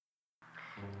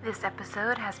This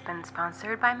episode has been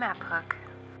sponsored by MapHook.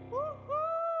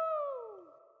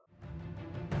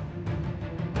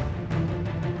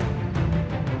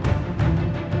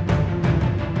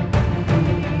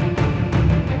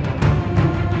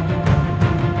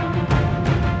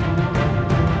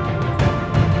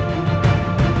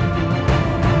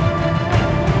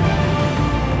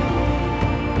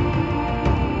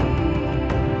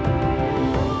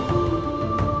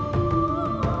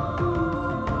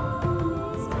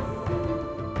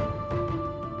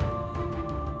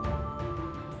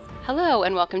 Hello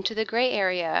and welcome to The Gray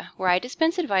Area, where I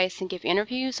dispense advice and give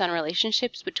interviews on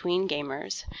relationships between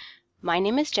gamers. My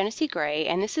name is Genesee Gray,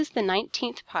 and this is the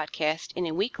 19th podcast in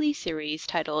a weekly series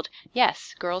titled,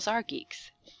 Yes, Girls Are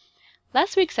Geeks.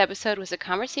 Last week's episode was a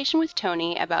conversation with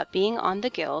Tony about being on the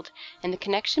Guild and the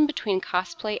connection between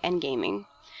cosplay and gaming.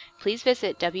 Please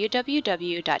visit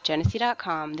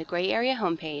www.genesee.com, the Gray Area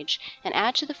homepage, and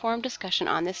add to the forum discussion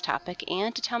on this topic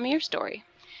and to tell me your story.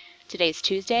 Today's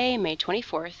Tuesday, May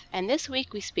 24th, and this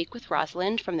week we speak with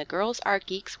Rosalind from the Girls Are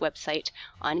Geeks website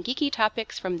on geeky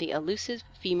topics from the elusive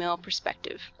female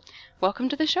perspective. Welcome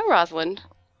to the show, Rosalind.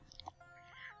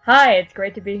 Hi, it's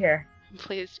great to be here.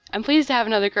 I'm pleased to have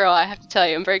another girl, I have to tell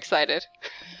you. I'm very excited.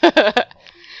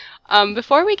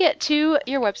 Before we get to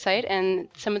your website and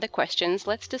some of the questions,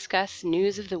 let's discuss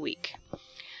news of the week.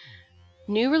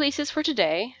 New releases for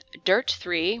today, Dirt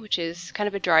 3, which is kind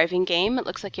of a driving game. It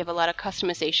looks like you have a lot of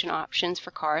customization options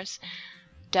for cars.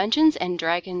 Dungeons &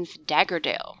 Dragons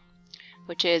Daggerdale,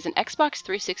 which is an Xbox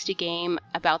 360 game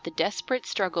about the desperate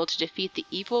struggle to defeat the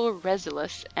evil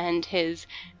Resilus and his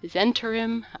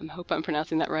Zhentarim, I hope I'm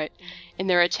pronouncing that right, in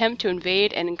their attempt to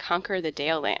invade and conquer the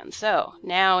Dale Land. So,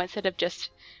 now instead of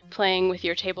just playing with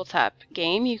your tabletop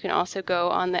game, you can also go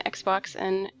on the Xbox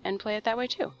and play it that way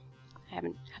too. I have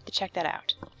to check that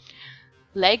out.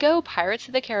 Lego Pirates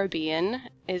of the Caribbean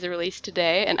is released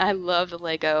today, and I love the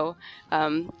Lego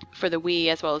for the Wii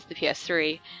as well as the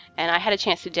PS3. And I had a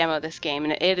chance to demo this game,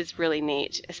 and it is really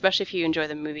neat, especially if you enjoy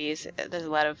the movies. There's a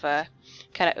lot of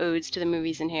kind of odes to the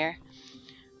movies in here.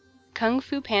 Kung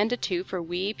Fu Panda 2 for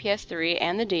Wii, PS3,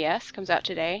 and the DS comes out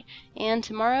today, and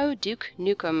tomorrow Duke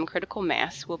Nukem Critical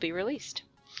Mass will be released.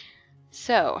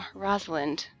 So,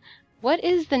 Rosalind, what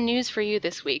is the news for you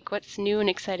this week? What's new and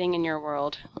exciting in your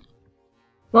world?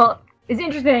 Well, it's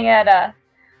interesting that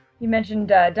you mentioned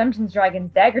Dungeons &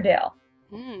 Dragons Daggerdale,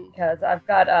 because I've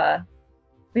got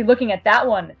be looking at that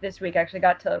one this week. I actually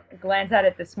got to glance at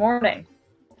it this morning.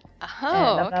 Oh,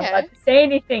 I'm not okay. allowed to say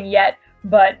anything yet,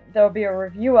 but there'll be a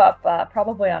review up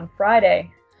probably on Friday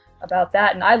about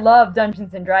that. And I love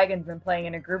Dungeons & Dragons. Been playing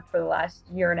in a group for the last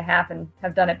year and a half and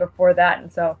have done it before that,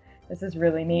 and so this is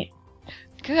really neat.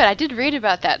 Good. I did read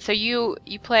about that. So you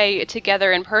play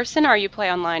together in person, or you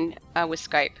play online with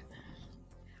Skype?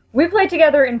 We play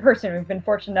together in person. We've been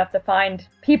fortunate enough to find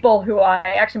people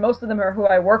most of them are who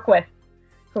I work with,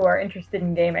 who are interested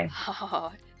in gaming.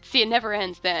 Oh, see, it never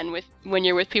ends then when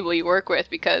you're with people you work with,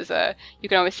 because you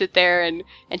can always sit there and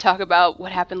talk about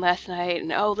what happened last night,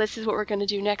 and this is what we're going to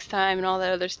do next time, and all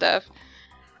that other stuff.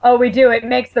 Oh, we do. It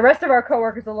makes the rest of our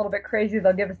coworkers a little bit crazy.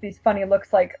 They'll give us these funny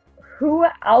looks like, who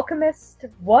alchemist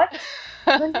what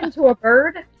turned into a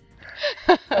bird?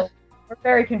 So we're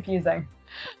very confusing.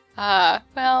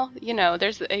 Well,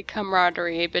 there's a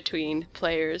camaraderie between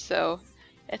players, so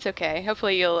it's okay.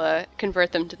 Hopefully you'll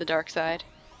convert them to the dark side.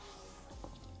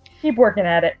 Keep working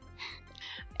at it.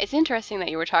 It's interesting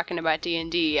that you were talking about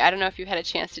D&D. I don't know if you had a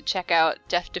chance to check out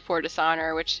Death Before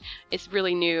Dishonor, which is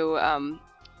really new.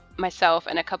 Myself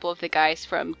and a couple of the guys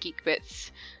from Geekbits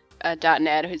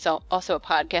 .net, who's also a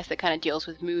podcast that kind of deals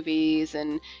with movies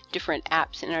and different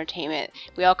apps and entertainment.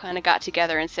 We all kind of got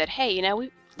together and said, hey,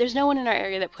 there's no one in our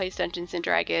area that plays Dungeons &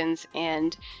 Dragons,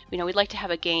 and we'd like to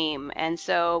have a game. And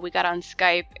so we got on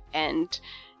Skype, and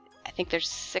I think there's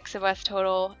 6 of us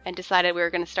total, and decided we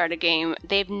were going to start a game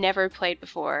they've never played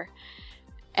before.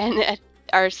 And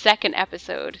our second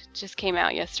episode just came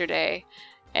out yesterday,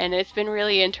 and it's been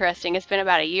really interesting. It's been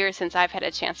about a year since I've had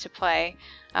a chance to play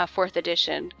 4th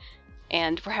edition,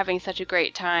 and we're having such a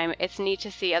great time. It's neat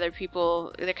to see other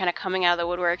people, they're kind of coming out of the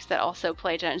woodworks that also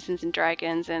play Dungeons &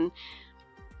 Dragons, and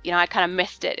I kind of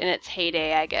missed it in its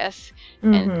heyday, I guess.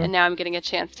 Mm-hmm. And now I'm getting a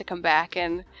chance to come back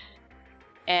and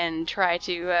try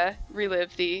to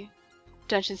relive the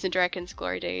Dungeons & Dragons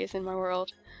glory days in my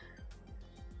world.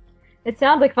 It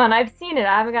sounds like fun. I've seen it.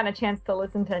 I haven't gotten a chance to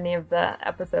listen to any of the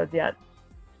episodes yet.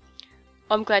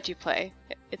 I'm glad you play.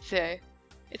 It's a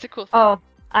cool thing. Oh,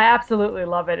 I absolutely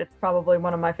love it. It's probably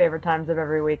one of my favorite times of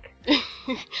every week.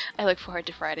 I look forward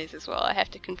to Fridays as well, I have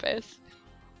to confess.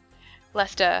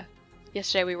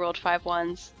 Yesterday we rolled 5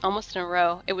 ones, almost in a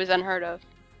row. It was unheard of.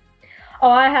 Oh,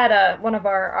 I had one of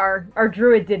our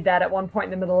druid did that at one point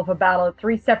in the middle of a battle.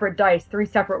 3 separate dice, 3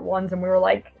 separate ones, and we were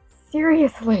like,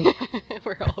 seriously?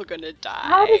 We're all gonna die.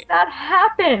 How does that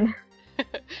happen?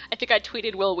 I think I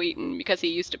tweeted Will Wheaton because he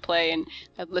used to play, and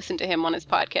I'd listen to him on his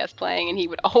podcast playing, and he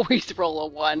would always roll a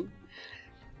 1.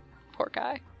 Poor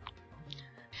guy.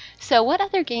 So what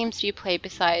other games do you play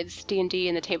besides D&D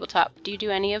and the tabletop? Do you do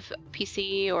any of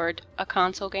PC or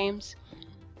console games?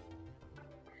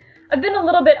 I've been a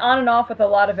little bit on and off with a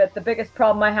lot of it. The biggest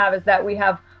problem I have is that we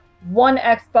have one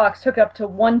Xbox hooked up to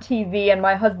one TV, and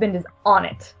my husband is on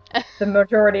it the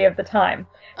majority of the time.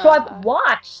 So I've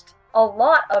watched a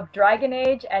lot of Dragon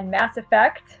Age and Mass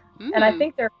Effect, and I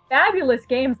think they're fabulous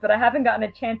games, but I haven't gotten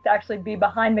a chance to actually be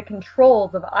behind the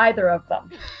controls of either of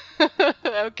them.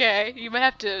 Okay, you might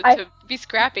have to be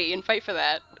scrappy and fight for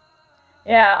that.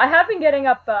 Yeah, I have been getting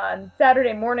up on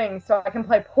Saturday mornings so I can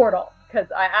play Portal,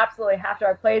 because I absolutely have to.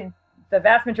 I played the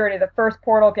vast majority of the first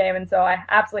Portal game, and so I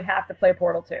absolutely have to play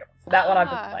Portal 2. So that one I've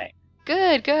been playing.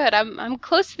 Good. I'm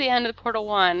close to the end of the Portal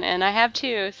 1, and I have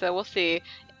 2, so we'll see.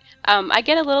 I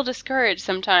get a little discouraged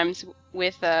sometimes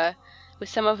with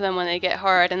some of them when they get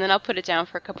hard, and then I'll put it down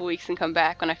for a couple weeks and come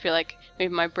back when I feel like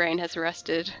maybe my brain has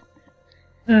rested.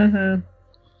 Mm-hmm.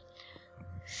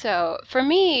 So, for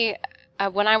me,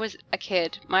 when I was a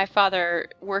kid, my father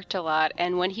worked a lot,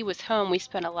 and when he was home, we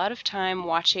spent a lot of time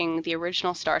watching the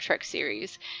original Star Trek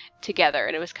series together,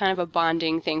 and it was kind of a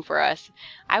bonding thing for us.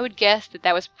 I would guess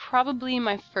that was probably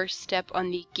my first step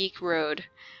on the geek road,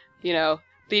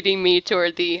 leading me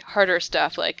toward the harder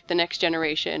stuff like The Next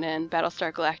Generation and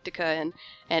Battlestar Galactica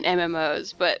and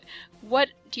MMOs. But what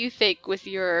do you think was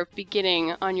your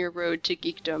beginning on your road to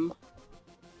geekdom?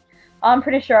 I'm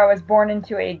pretty sure I was born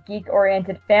into a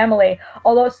geek-oriented family,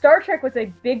 although Star Trek was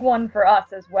a big one for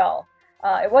us as well.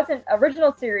 It wasn't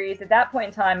original series. At that point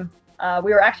in time,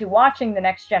 we were actually watching The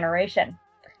Next Generation.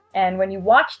 And when you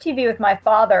watch TV with my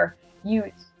father,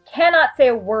 you cannot say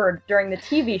a word during the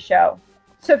TV show.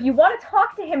 So if you want to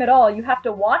talk to him at all, you have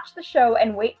to watch the show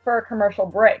and wait for a commercial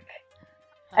break.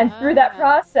 And through that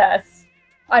process,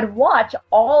 I'd watch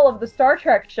all of the Star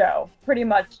Trek show, pretty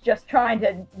much just trying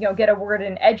to, get a word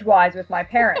in edgewise with my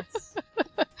parents.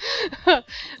 Well,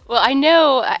 I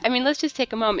mean, let's just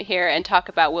take a moment here and talk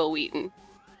about Will Wheaton,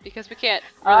 because we can't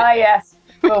really, yes,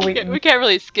 Will Wheaton. we can't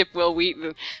really skip Will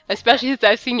Wheaton, especially since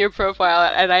I've seen your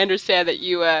profile, and I understand that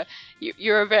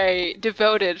you're a very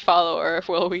devoted follower of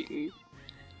Will Wheaton.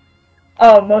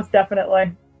 Oh, most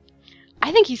definitely.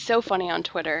 I think he's so funny on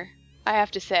Twitter. I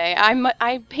have to say,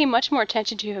 I pay much more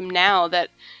attention to him now that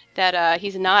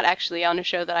he's not actually on a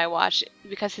show that I watch,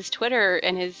 because his Twitter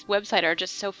and his website are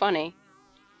just so funny.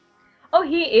 Oh,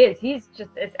 he is. He's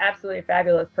it's absolutely a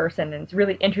fabulous person, and it's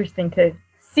really interesting to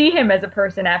see him as a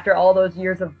person after all those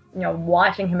years of,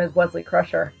 watching him as Wesley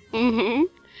Crusher. Mm-hmm.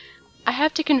 I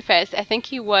have to confess, I think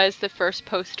he was the first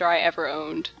poster I ever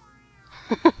owned.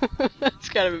 That's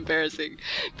kind of embarrassing.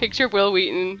 Picture Will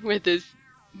Wheaton with his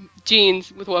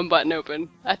jeans with one button open.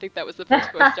 I think that was the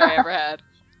first poster I ever had.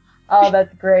 Oh,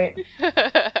 that's great.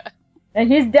 And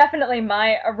he's definitely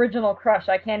my original crush.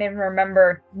 I can't even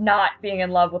remember not being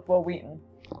in love with Will Wheaton.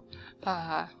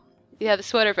 Yeah, the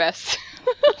sweater vest.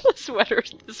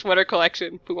 The sweater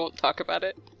collection. We won't talk about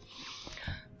it.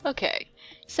 Okay,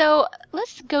 so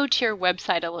let's go to your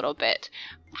website a little bit.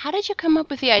 How did you come up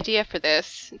with the idea for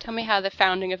this? Tell me how the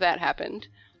founding of that happened.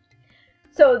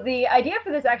 So the idea for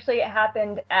this actually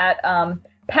happened at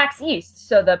PAX East,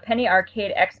 so the Penny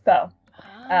Arcade Expo.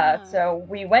 So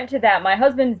we went to that. My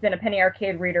husband's been a Penny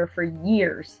Arcade reader for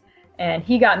years, and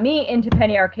he got me into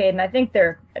Penny Arcade, and I think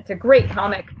it's a great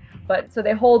comic. But so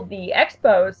they hold the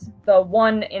expos, the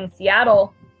one in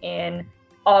Seattle in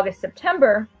August,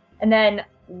 September, and then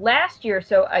last year,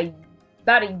 so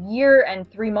about a year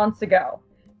and 3 months ago,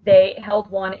 they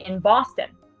held one in Boston.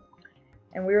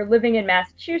 And we were living in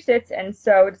Massachusetts, and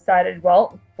so decided,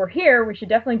 well, if we're here, we should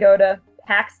definitely go to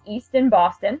PAX East in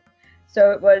Boston.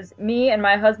 So it was me and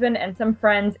my husband and some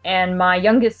friends and my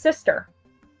youngest sister.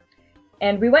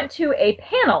 And we went to a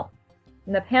panel.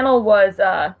 And the panel was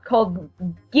called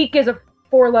Geek is a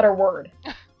 4-letter word.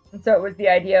 And so it was the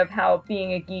idea of how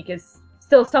being a geek is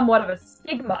still somewhat of a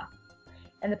stigma.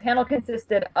 And the panel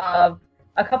consisted of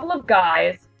a couple of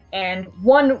guys and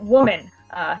one woman,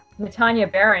 Natanya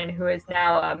Barron, who is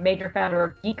now a major founder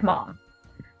of Geek Mom,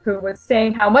 who was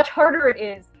saying how much harder it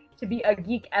is to be a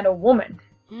geek and a woman.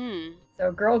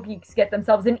 So girl geeks get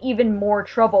themselves in even more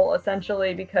trouble,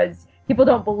 essentially, because people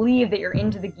don't believe that you're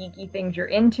into the geeky things you're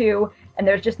into, and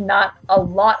there's just not a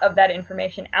lot of that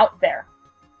information out there.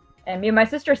 And me and my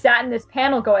sister sat in this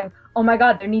panel going, oh my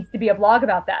god, there needs to be a blog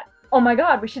about that. oh my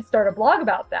God, we should start a blog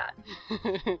about that.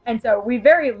 And so we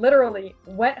very literally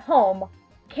went home,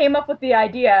 came up with the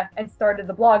idea, and started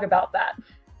the blog about that.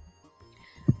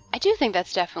 I do think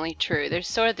that's definitely true. There's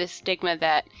sort of this stigma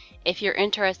that if you're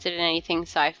interested in anything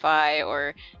sci-fi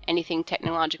or anything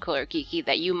technological or geeky,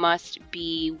 that you must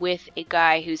be with a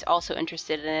guy who's also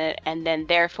interested in it, and then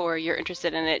therefore you're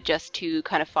interested in it just to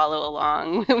kind of follow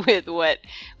along with what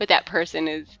that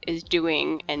person is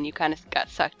doing, and you kind of got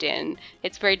sucked in.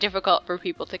 It's very difficult for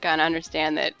people to kind of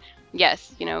understand that,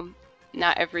 yes,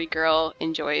 not every girl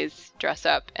enjoys dress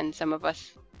up, and some of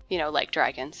us, like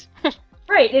dragons.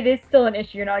 Right, it is still an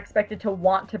issue. You're not expected to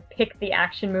want to pick the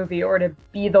action movie or to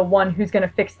be the one who's going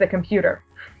to fix the computer.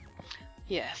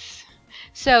 Yes.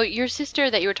 So your sister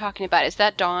that you were talking about, is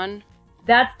that Dawn?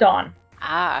 That's Dawn.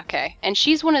 Ah, okay. And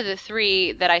she's one of the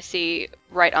three that I see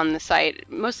right on the site.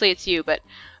 Mostly it's you, but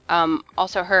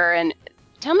also her. And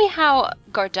tell me how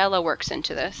Gardella works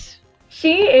into this.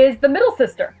 She is the middle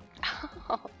sister.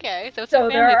 Okay, so it's a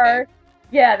family thing.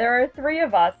 There are three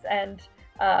of us, and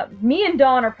me and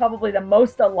Dawn are probably the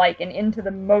most alike and into the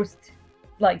most,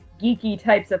 geeky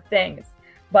types of things.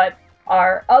 But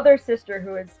our other sister,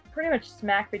 who is pretty much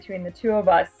smack between the two of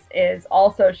us,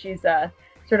 she's a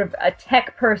sort of a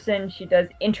tech person. She does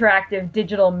interactive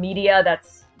digital media.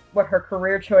 That's what her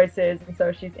career choice is. And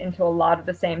so she's into a lot of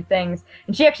the same things.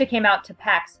 And she actually came out to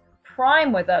PAX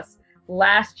Prime with us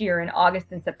last year in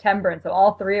August and September. And so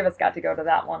all three of us got to go to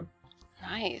that one.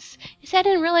 Nice. You see, I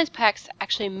didn't realize PAX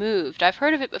actually moved. I've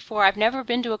heard of it before. I've never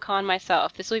been to a con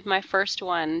myself. This will be my first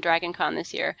one, Dragon Con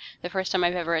this year, the first time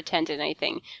I've ever attended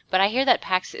anything. But I hear that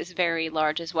PAX is very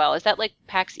large as well. Is that like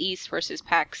PAX East versus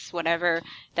PAX whatever?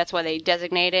 That's why they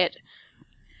designate it?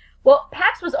 Well,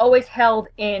 PAX was always held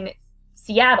in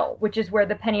Seattle, which is where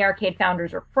the Penny Arcade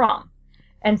founders are from.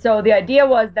 And so the idea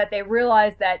was that they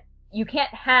realized that you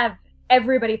can't have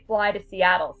everybody fly to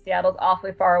Seattle. Seattle's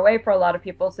awfully far away for a lot of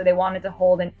people, so they wanted to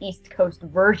hold an East Coast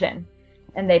version.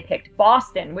 And they picked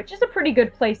Boston, which is a pretty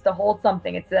good place to hold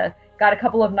something. It's got a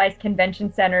couple of nice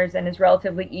convention centers and is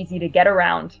relatively easy to get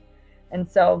around. And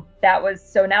so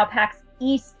now PAX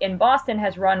East in Boston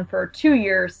has run for 2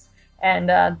 years, and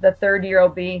the third year will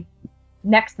be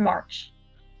next March.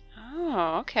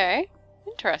 Oh, okay.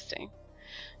 Interesting.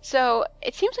 So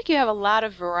it seems like you have a lot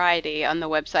of variety on the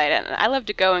website, and I love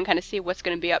to go and kind of see what's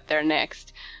going to be up there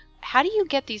next. How do you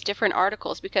get these different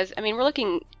articles? Because, we're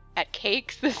looking at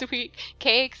cakes this week.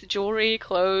 Cakes, jewelry,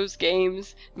 clothes,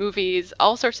 games, movies,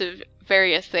 all sorts of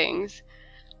various things.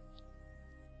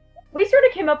 We sort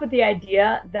of came up with the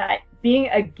idea that being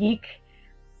a geek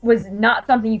was not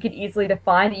something you could easily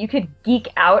define, that you could geek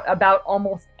out about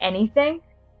almost anything.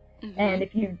 Mm-hmm. And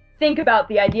if you think about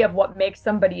the idea of what makes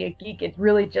somebody a geek, it's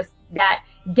really just that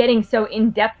getting so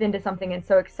in-depth into something and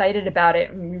so excited about it,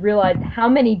 and we realized how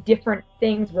many different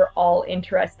things we're all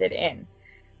interested in.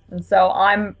 And so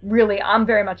I'm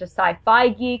very much a sci-fi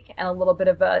geek and a little bit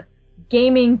of a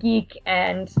gaming geek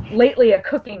and lately a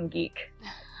cooking geek.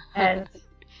 And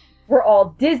we're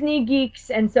all Disney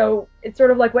geeks, and so it's sort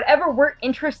of like whatever we're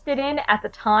interested in at the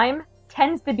time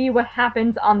tends to be what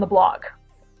happens on the blog.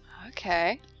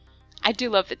 Okay. I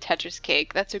do love the Tetris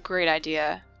cake. That's a great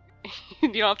idea.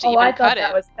 You don't have to even cut it. Oh, I thought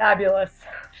that was fabulous.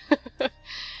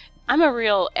 I'm a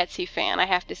real Etsy fan, I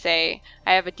have to say.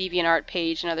 I have a DeviantArt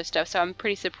page and other stuff, so I'm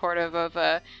pretty supportive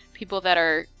of people that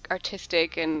are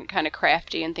artistic and kind of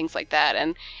crafty and things like that.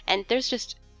 And there's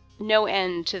just no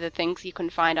end to the things you can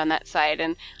find on that site.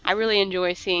 And I really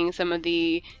enjoy seeing some of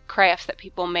the crafts that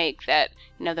people make, that,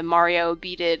 the Mario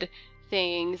beaded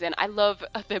things. And I love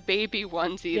the baby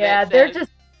onesie. Yeah, they're just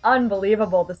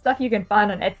unbelievable. The stuff you can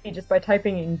find on Etsy just by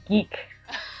typing in geek.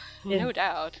 No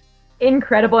doubt.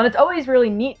 Incredible. And it's always really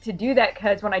neat to do that,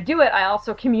 because when I do it, I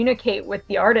also communicate with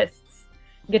the artists.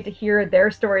 You get to hear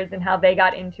their stories and how they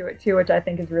got into it too, which I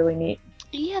think is really neat.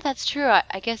 Yeah, that's true.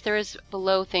 I guess there is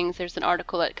below things, there's an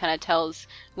article that kind of tells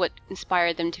what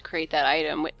inspired them to create that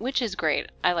item, which is great.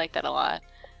 I like that a lot.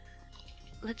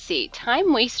 Let's see,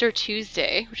 Time Waster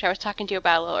Tuesday, which I was talking to you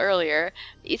about a little earlier.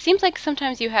 It seems like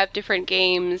sometimes you have different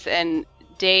games and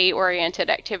day-oriented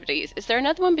activities. Is there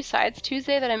another one besides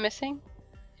Tuesday that I'm missing?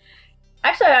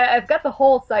 Actually, I've got the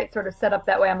whole site sort of set up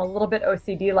that way. I'm a little bit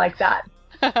OCD like that.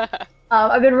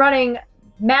 I've been running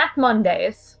Math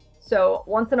Mondays, so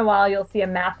once in a while you'll see a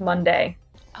Math Monday.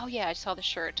 Oh yeah, I saw the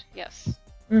shirt, yes.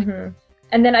 Mm-hmm.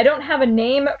 And then I don't have a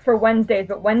name for Wednesdays,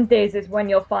 but Wednesdays is when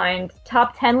you'll find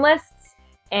top 10 lists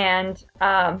and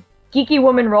geeky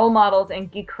woman role models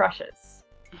and geek crushes.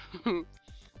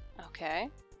 Okay.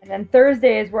 And then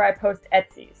Thursday is where I post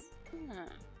Etsy's.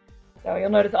 So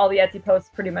you'll notice all the Etsy posts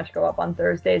pretty much go up on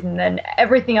Thursdays, and then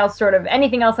anything else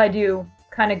I do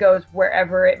kind of goes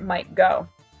wherever it might go.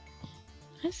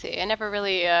 I see. I never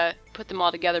really put them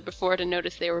all together before to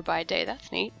notice they were by day.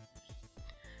 That's neat.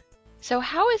 So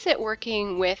how is it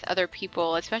working with other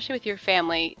people, especially with your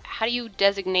family? How do you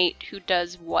designate who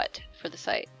does what for the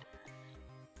site?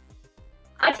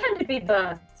 I tend to be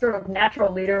the sort of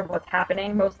natural leader of what's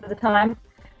happening most of the time.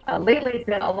 Lately, it's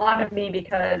been a lot of me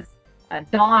because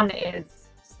Dawn is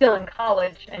still in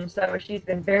college, and so she's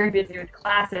been very busy with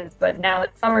classes, but now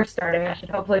that summer's starting, I should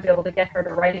hopefully be able to get her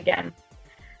to write again.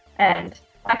 And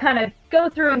I kind of go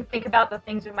through and think about the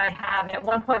things we might have, and at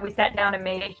one point we sat down and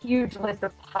made a huge list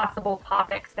of possible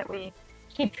topics that we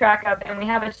keep track of, and we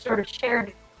have a sort of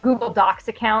shared Google Docs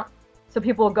account, so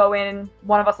people will go in,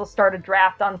 one of us will start a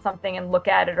draft on something and look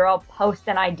at it, or I'll post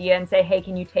an idea and say, hey,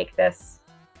 can you take this,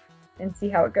 and see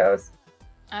how it goes.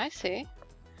 I see.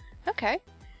 Okay.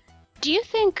 Do you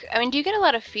get a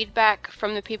lot of feedback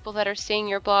from the people that are seeing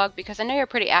your blog? Because I know you're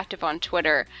pretty active on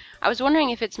Twitter. I was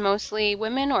wondering if it's mostly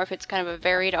women or if it's kind of a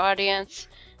varied audience.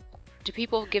 Do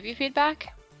people give you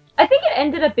feedback? I think it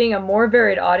ended up being a more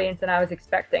varied audience than I was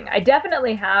expecting. I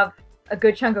definitely have a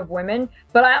good chunk of women,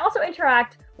 but I also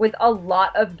interact with a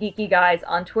lot of geeky guys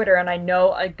on Twitter, and I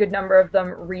know a good number of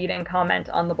them read and comment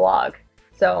on the blog.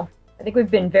 So I think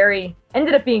we've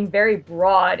ended up being very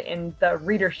broad in the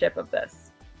readership of this.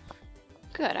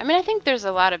 Good. I mean, I think there's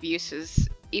a lot of uses,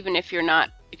 even if you're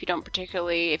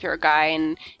a guy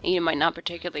and you might not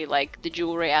particularly like the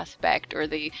jewelry aspect or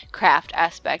the craft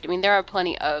aspect. I mean, there are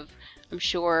plenty of, I'm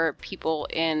sure, people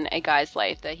in a guy's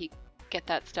life that he get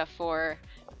that stuff for,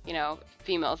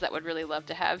 females that would really love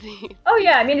to have the. Oh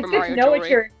yeah, I mean, it's good to know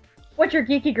jewelry. what your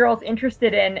geeky girl's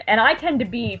interested in, and I tend to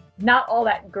be not all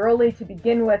that girly to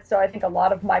begin with, so I think a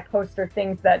lot of my posts are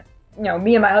things that,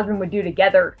 me and my husband would do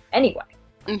together anyway.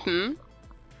 Mm-hmm.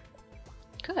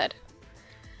 Good.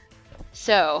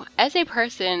 So, as a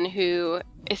person who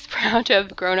is proud to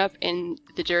have grown up in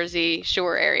the Jersey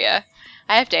Shore area,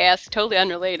 I have to ask, totally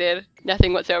unrelated,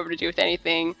 nothing whatsoever to do with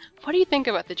anything, what do you think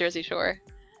about the Jersey Shore?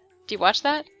 Do you watch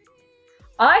that?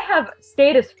 I have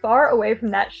stayed as far away from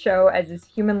that show as is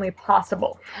humanly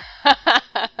possible.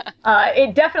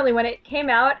 It definitely, when it came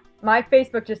out, my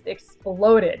Facebook just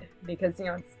exploded because,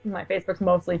 my Facebook's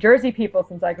mostly Jersey people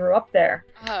since I grew up there.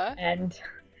 Uh-huh. And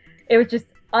it was just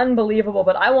unbelievable,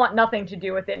 but I want nothing to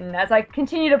do with it. And as I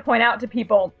continue to point out to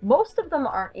people, most of them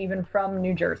aren't even from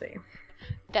New Jersey.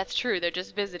 That's true. They're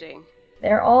just visiting.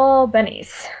 They're all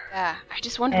bennies. Yeah, I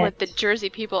just wonder what the Jersey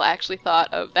people actually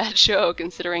thought of that show,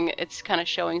 considering it's kind of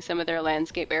showing some of their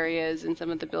landscape areas and some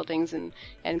of the buildings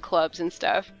and clubs and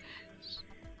stuff.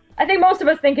 I think most of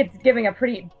us think it's giving a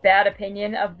pretty bad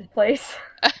opinion of the place.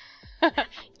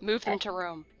 Move them to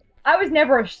Rome. I was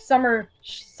never a summer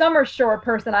shore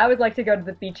person. I always like to go to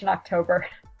the beach in October.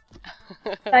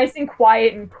 Nice and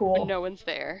quiet and cool. And no one's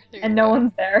there. And no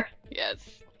one's there. Yes.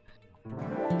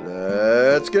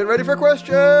 Let's get ready for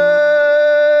questions!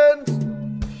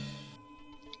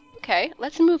 Okay,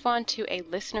 let's move on to a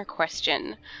listener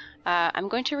question. I'm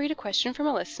going to read a question from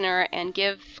a listener and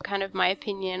give kind of my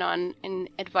opinion and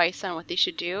advice on what they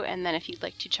should do, and then if you'd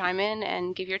like to chime in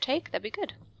and give your take, that'd be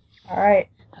good. All right.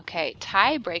 Okay,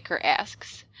 Tiebreaker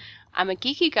asks, I'm a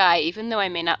geeky guy even though I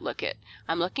may not look it.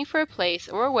 I'm looking for a place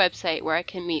or a website where I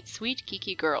can meet sweet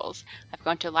geeky girls. I've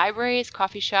gone to libraries,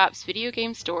 coffee shops, video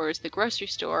game stores, the grocery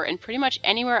store, and pretty much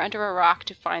anywhere under a rock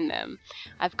to find them.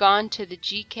 I've gone to the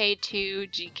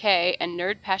GK2, GK, and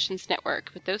Nerd Passions Network,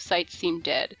 but those sites seem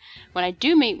dead. When I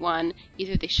do meet one,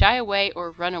 either they shy away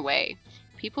or run away.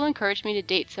 People encourage me to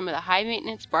date some of the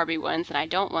high-maintenance Barbie ones, and I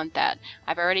don't want that.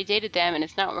 I've already dated them, and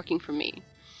it's not working for me.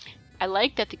 I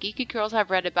like that the geeky girls I've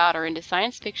read about are into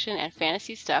science fiction and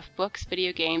fantasy stuff, books,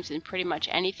 video games, and pretty much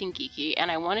anything geeky,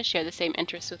 and I want to share the same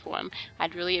interests with one.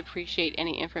 I'd really appreciate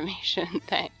any information.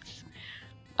 Thanks.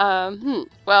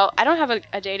 Well, I don't have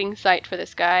a dating site for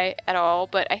this guy at all,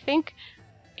 but I think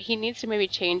he needs to maybe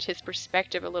change his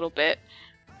perspective a little bit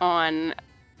on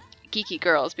geeky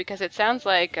girls, because it sounds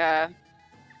like that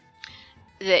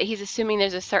he's assuming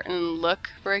there's a certain look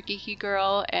for a geeky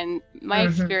girl, and my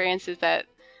experience is that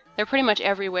they're pretty much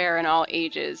everywhere in all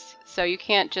ages, so you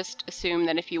can't just assume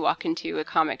that if you walk into a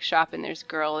comic shop and there's a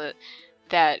girl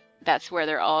that's where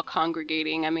they're all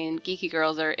congregating. I mean, geeky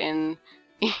girls are in,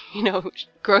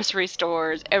 grocery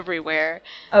stores everywhere.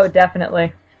 Oh,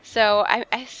 definitely. So I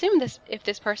assume if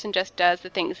this person just does the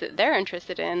things that they're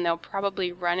interested in, they'll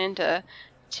probably run into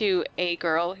a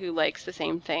girl who likes the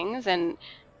same things, and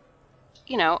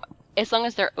as long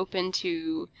as they're open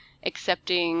to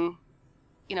accepting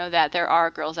that there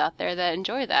are girls out there that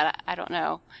enjoy that. I don't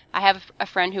know. I have a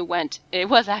friend who it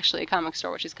was actually a comic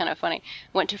store, which is kind of funny,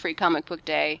 went to Free Comic Book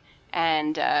Day,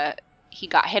 and he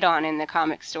got hit on in the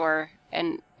comic store,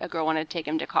 and a girl wanted to take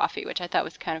him to coffee, which I thought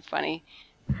was kind of funny.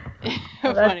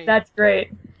 Well, Funny. that's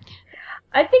great.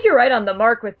 I think you're right on the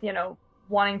mark with,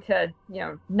 wanting to,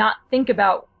 not think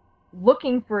about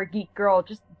looking for a geek girl,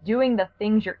 just doing the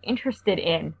things you're interested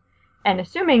in and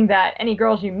assuming that any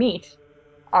girls you meet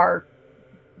are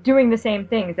doing the same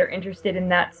things. They're interested in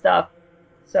that stuff.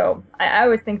 So I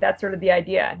always think that's sort of the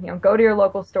idea. Go to your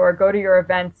local store, go to your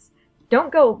events.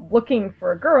 Don't go looking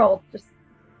for a girl, just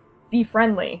be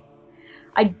friendly.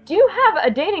 I do have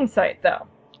a dating site, though.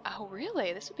 Oh,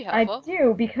 really? This would be helpful. I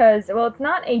do, because, well, it's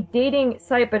not a dating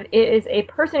site, but it is a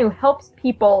person who helps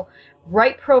people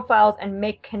write profiles and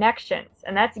make connections,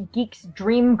 and that's Geeks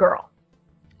Dream Girl.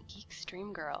 Geeks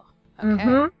Dream Girl. Okay.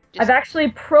 Mm-hmm. I've actually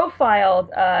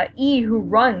profiled E, who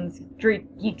runs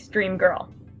Geeks Dream Girl,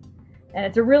 and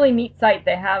it's a really neat site.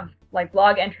 They have like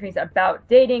blog entries about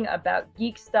dating, about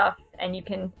geek stuff, and you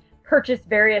can purchase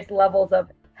various levels of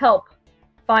help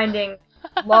finding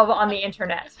love on the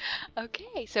internet.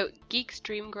 Okay, so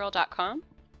geeksdreamgirl.com?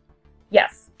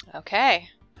 Yes. Okay,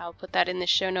 I'll put that in the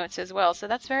show notes as well. So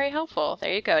that's very helpful.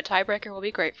 There you go. A tiebreaker will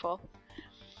be grateful.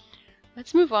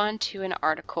 Let's move on to an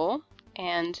article,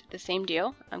 and the same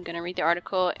deal. I'm going to read the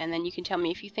article, and then you can tell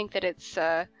me if you think that it's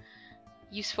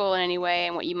useful in any way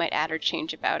and what you might add or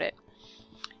change about it.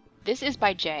 This is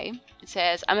by Jay. It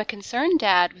says, I'm a concerned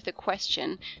dad with a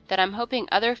question that I'm hoping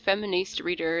other feminist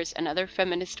readers and other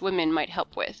feminist women might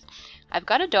help with. I've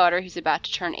got a daughter who's about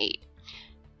to turn 8.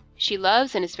 She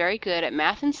loves and is very good at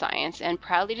math and science and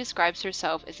proudly describes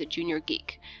herself as a junior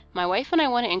geek. My wife and I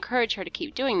want to encourage her to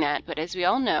keep doing that, but as we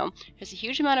all know, there's a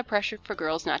huge amount of pressure for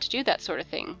girls not to do that sort of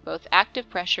thing, both active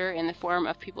pressure in the form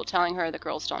of people telling her that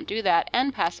girls don't do that,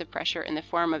 and passive pressure in the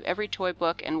form of every toy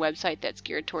book and website that's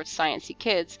geared towards sciencey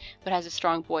kids, but has a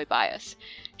strong boy bias.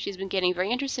 She's been getting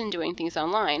very interested in doing things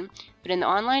online, but in the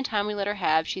online time we let her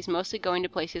have, she's mostly going to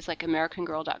places like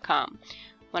AmericanGirl.com.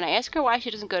 When I asked her why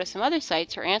she doesn't go to some other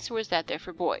sites, her answer was that they're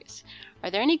for boys. Are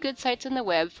there any good sites on the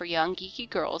web for young geeky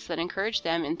girls that encourage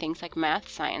them in things like math,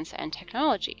 science, and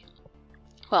technology?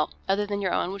 Well, other than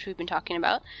your own, which we've been talking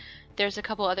about, there's a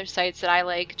couple other sites that I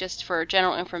like just for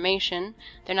general information.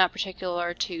 They're not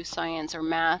particular to science or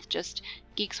math, just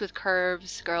Geeks with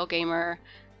Curves, Girl Gamer.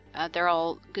 They're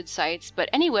all good sites, but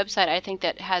any website I think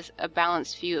that has a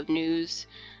balanced view of news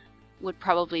would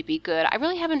probably be good. I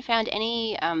really haven't found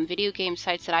any video game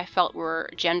sites that I felt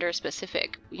were gender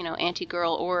specific,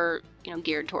 anti-girl or,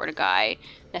 geared toward a guy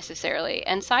necessarily.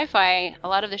 And sci-fi, a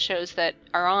lot of the shows that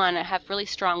are on have really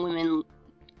strong women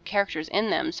characters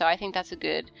in them, so I think that's a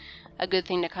good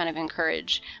thing to kind of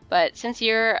encourage. But since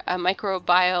you're a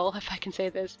microbial, if I can say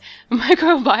this,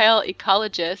 microbial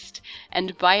ecologist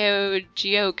and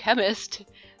biogeochemist,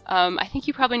 I think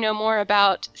you probably know more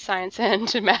about science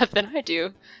and math than I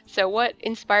do. So what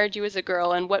inspired you as a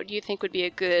girl, and what do you think would be a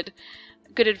good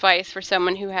advice for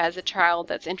someone who has a child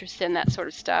that's interested in that sort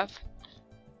of stuff?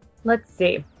 Let's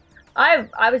see. I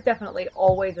was definitely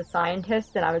always a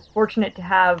scientist, and I was fortunate to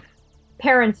have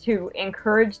parents who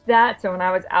encouraged that. So when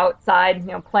I was outside,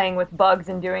 playing with bugs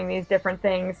and doing these different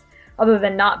things, other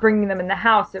than not bringing them in the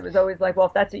house, it was always like, well,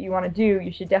 if that's what you want to do,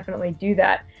 you should definitely do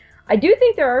that. I do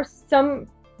think there are some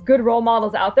good role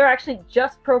models out there. I actually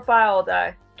just profiled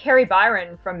Carrie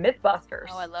Byron from Mythbusters.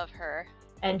 Oh, I love her.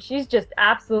 And she's just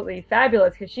absolutely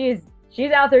fabulous because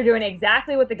she's out there doing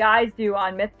exactly what the guys do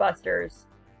on Mythbusters.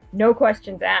 No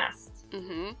questions asked.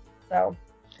 Mm-hmm. So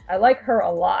I like her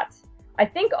a lot. I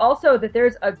think also that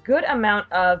there's a good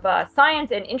amount of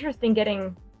science and interest in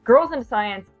getting girls into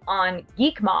science on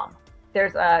Geek Mom.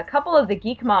 There's a couple of the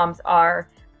Geek Moms are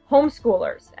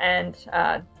homeschoolers, and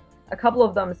a couple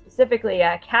of them specifically,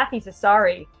 Kathy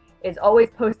Sassari is always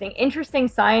posting interesting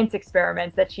science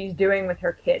experiments that she's doing with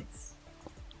her kids.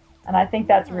 And I think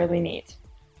that's really neat.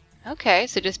 Okay,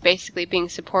 so just basically being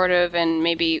supportive and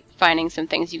maybe finding some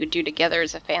things you could do together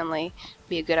as a family would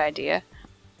be a good idea.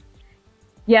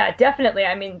 Yeah, definitely.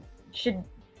 I mean,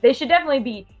 they should definitely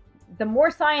be, the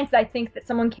more science I think that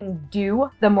someone can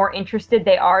do, the more interested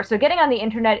they are. So getting on the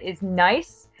internet is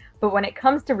nice, but when it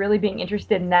comes to really being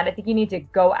interested in that, I think you need to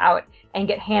go out and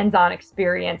get hands-on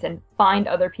experience and find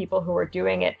other people who are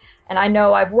doing it. And I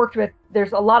know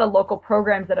there's a lot of local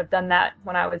programs that have done that.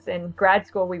 When I was in grad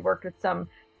school, we worked with some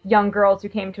young girls who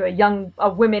came to a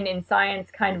women in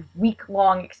science kind of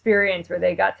week-long experience where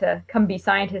they got to come be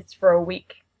scientists for a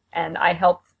week. And I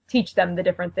helped teach them the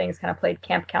different things, kind of played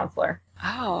camp counselor.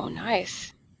 Oh,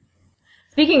 nice.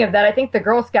 Speaking of that, I think the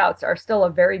Girl Scouts are still a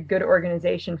very good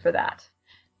organization for that.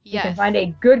 Yes. You can find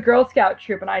a good Girl Scout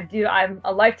troop, and I'm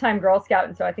a lifetime Girl Scout,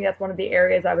 and so I think that's one of the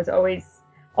areas I was always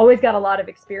got a lot of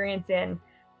experience in,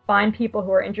 find people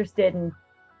who are interested and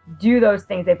do those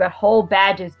things. They've got whole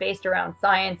badges based around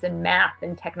science and math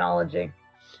and technology.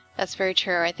 That's very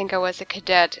true. I think I was a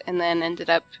cadet and then ended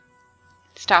up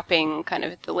stopping kind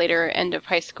of at the later end of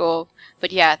high school.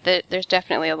 But yeah, there's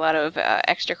definitely a lot of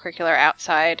extracurricular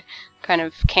outside kind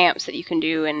of camps that you can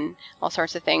do and all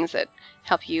sorts of things that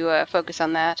help you focus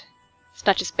on that. It's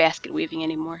not just basket weaving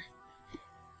anymore.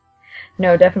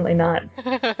 No, definitely not.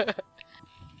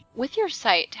 With your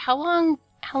site, how long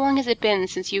has it been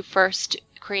since you first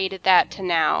created that to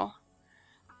now?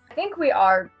 I think we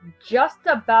are just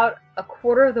about a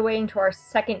quarter of the way into our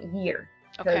second year.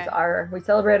 Because we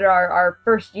celebrated our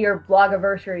first year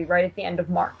blogiversary right at the end of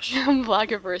March.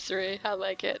 Blogiversary, I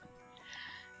like it.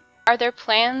 Are there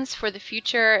plans for the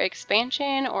future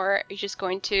expansion, or are you just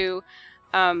going to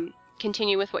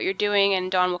continue with what you're doing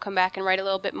and Dawn will come back and write a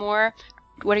little bit more?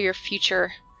 What are your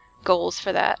future goals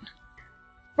for that?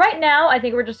 Right now, I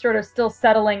think we're just sort of still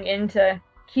settling into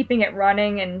keeping it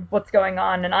running and what's going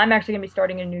on. And I'm actually going to be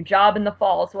starting a new job in the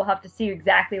fall, so we'll have to see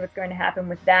exactly what's going to happen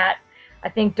with that. I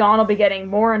think Dawn will be getting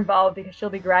more involved because she'll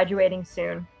be graduating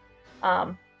soon.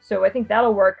 So I think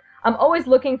that'll work. I'm always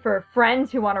looking for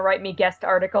friends who want to write me guest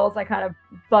articles. I kind of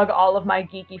bug all of my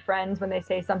geeky friends when they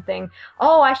say something,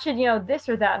 oh, I should, this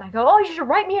or that. And I go, oh, you should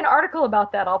write me an article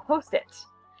about that. I'll post it.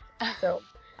 So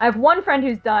I have one friend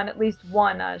who's done at least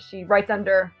one. She writes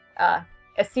under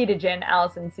Acetogen,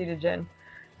 Allison Acetogen,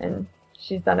 and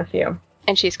she's done a few.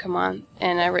 And she's come on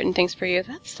and written things for you.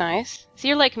 That's nice. So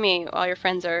you're like me. All your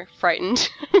friends are frightened.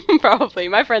 Probably.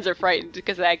 My friends are frightened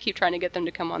because I keep trying to get them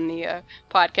to come on the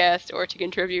podcast or to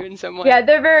contribute in some way. Yeah,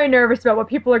 they're very nervous about what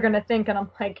people are going to think. And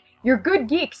I'm like, you're good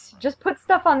geeks. Just put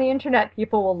stuff on the internet.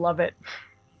 People will love it.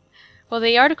 Well,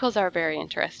 the articles are very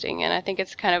interesting. And I think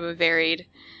it's kind of a varied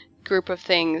group of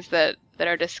things that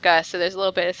are discussed. So there's a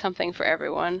little bit of something for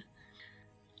everyone.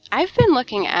 I've been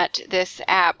looking at this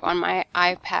app on my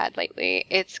iPad lately.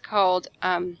 It's called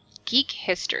Geek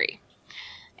History.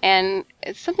 And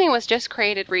it's something that was just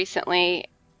created recently.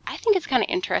 I think it's kind of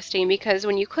interesting because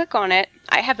when you click on it,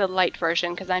 I have the light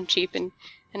version because I'm cheap and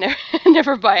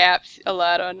never buy apps a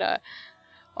lot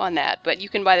on that. But you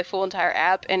can buy the full entire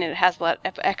app and it has a lot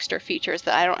of extra features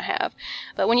that I don't have.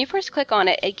 But when you first click on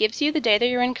it, it gives you the day that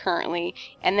you're in currently,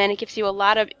 and then it gives you a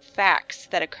lot of facts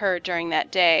that occurred during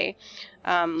that day.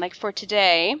 Like for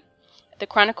today, the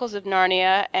Chronicles of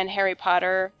Narnia and Harry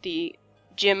Potter, the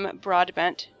Jim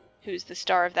Broadbent, who's the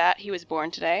star of that, he was born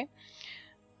today.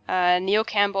 Neil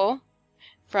Campbell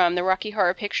from the Rocky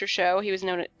Horror Picture Show, he was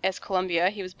known as Columbia,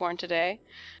 he was born today.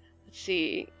 Let's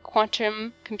see,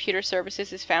 Quantum Computer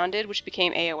Services is founded, which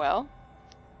became AOL.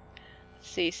 Let's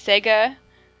see, Sega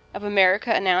of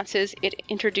America announces it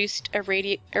introduced a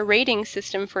rating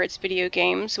system for its video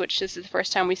games, which this is the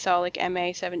first time we saw like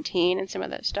MA-17 and some of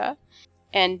that stuff.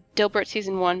 And Dilbert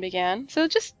Season 1 began. So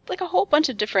just like a whole bunch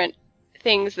of different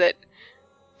things that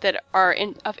are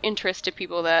of interest to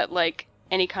people that like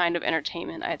any kind of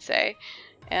entertainment, I'd say.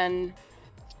 And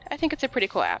I think it's a pretty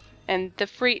cool app. And the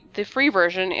free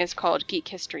version is called Geek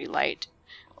History Lite.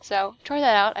 So try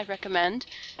that out, I'd recommend.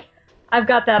 I've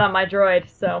got that on my Droid,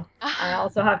 so I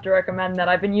also have to recommend that.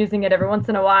 I've been using it every once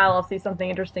in a while. I'll see something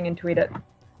interesting and tweet it.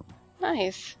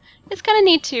 Nice. It's kind of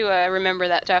neat to remember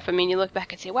that stuff. I mean, you look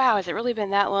back and say, wow, has it really been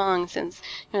that long since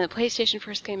the PlayStation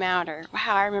first came out? Or,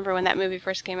 wow, I remember when that movie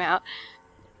first came out.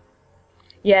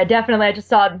 Yeah, definitely. I just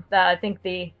saw, I think,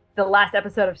 the last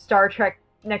episode of Star Trek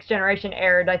Next Generation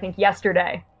aired, I think,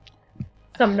 yesterday.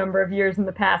 Some number of years in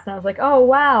the past. And I was like, oh,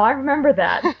 wow, I remember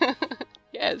that.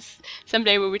 Yes.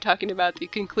 Someday we'll be talking about the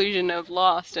conclusion of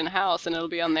Lost and House, and it'll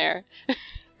be on there.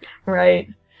 Right.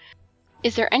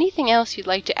 Is there anything else you'd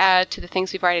like to add to the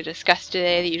things we've already discussed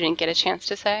today that you didn't get a chance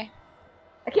to say?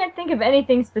 I can't think of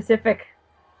anything specific.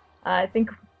 I think,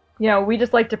 we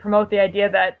just like to promote the idea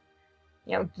that,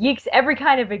 geeks, every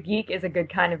kind of a geek is a good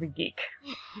kind of a geek.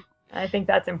 I think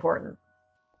that's important.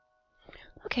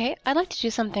 Okay, I'd like to do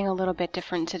something a little bit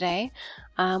different today.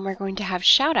 We're going to have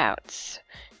shout-outs.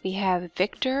 We have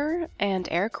Victor and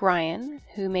Eric Ryan,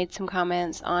 who made some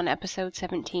comments on episode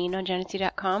 17 on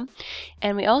Genesee.com.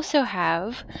 And we also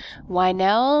have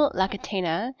Wynell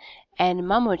Lacatena and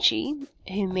Mamochi,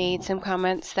 who made some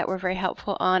comments that were very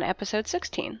helpful on episode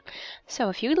 16. So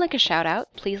if you would like a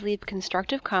shout-out, please leave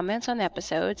constructive comments on the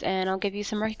episodes, and I'll give you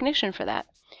some recognition for that.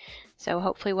 So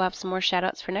hopefully we'll have some more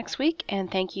shout-outs for next week,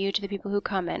 and thank you to the people who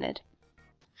commented.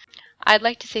 I'd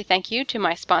like to say thank you to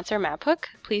my sponsor, MapHook.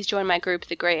 Please join my group,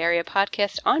 The Gray Area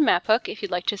Podcast, on MapHook if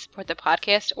you'd like to support the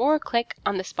podcast, or click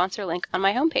on the sponsor link on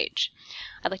my homepage.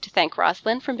 I'd like to thank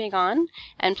Rosalind for being on,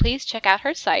 and please check out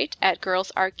her site at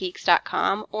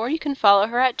girlsaregeeks.com, or you can follow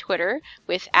her at Twitter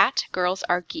with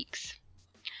 @girlsaregeeks.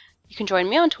 You can join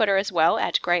me on Twitter as well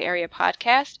at Gray Area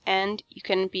Podcast, and you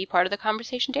can be part of the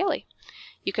conversation daily.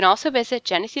 You can also visit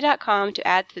Genesee.com to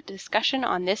add to the discussion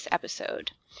on this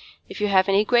episode. If you have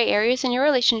any gray areas in your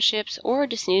relationships or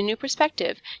just need a new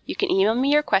perspective, you can email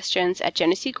me your questions at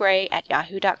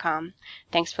geneseegray@yahoo.com.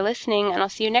 Thanks for listening, and I'll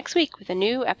see you next week with a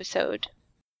new episode.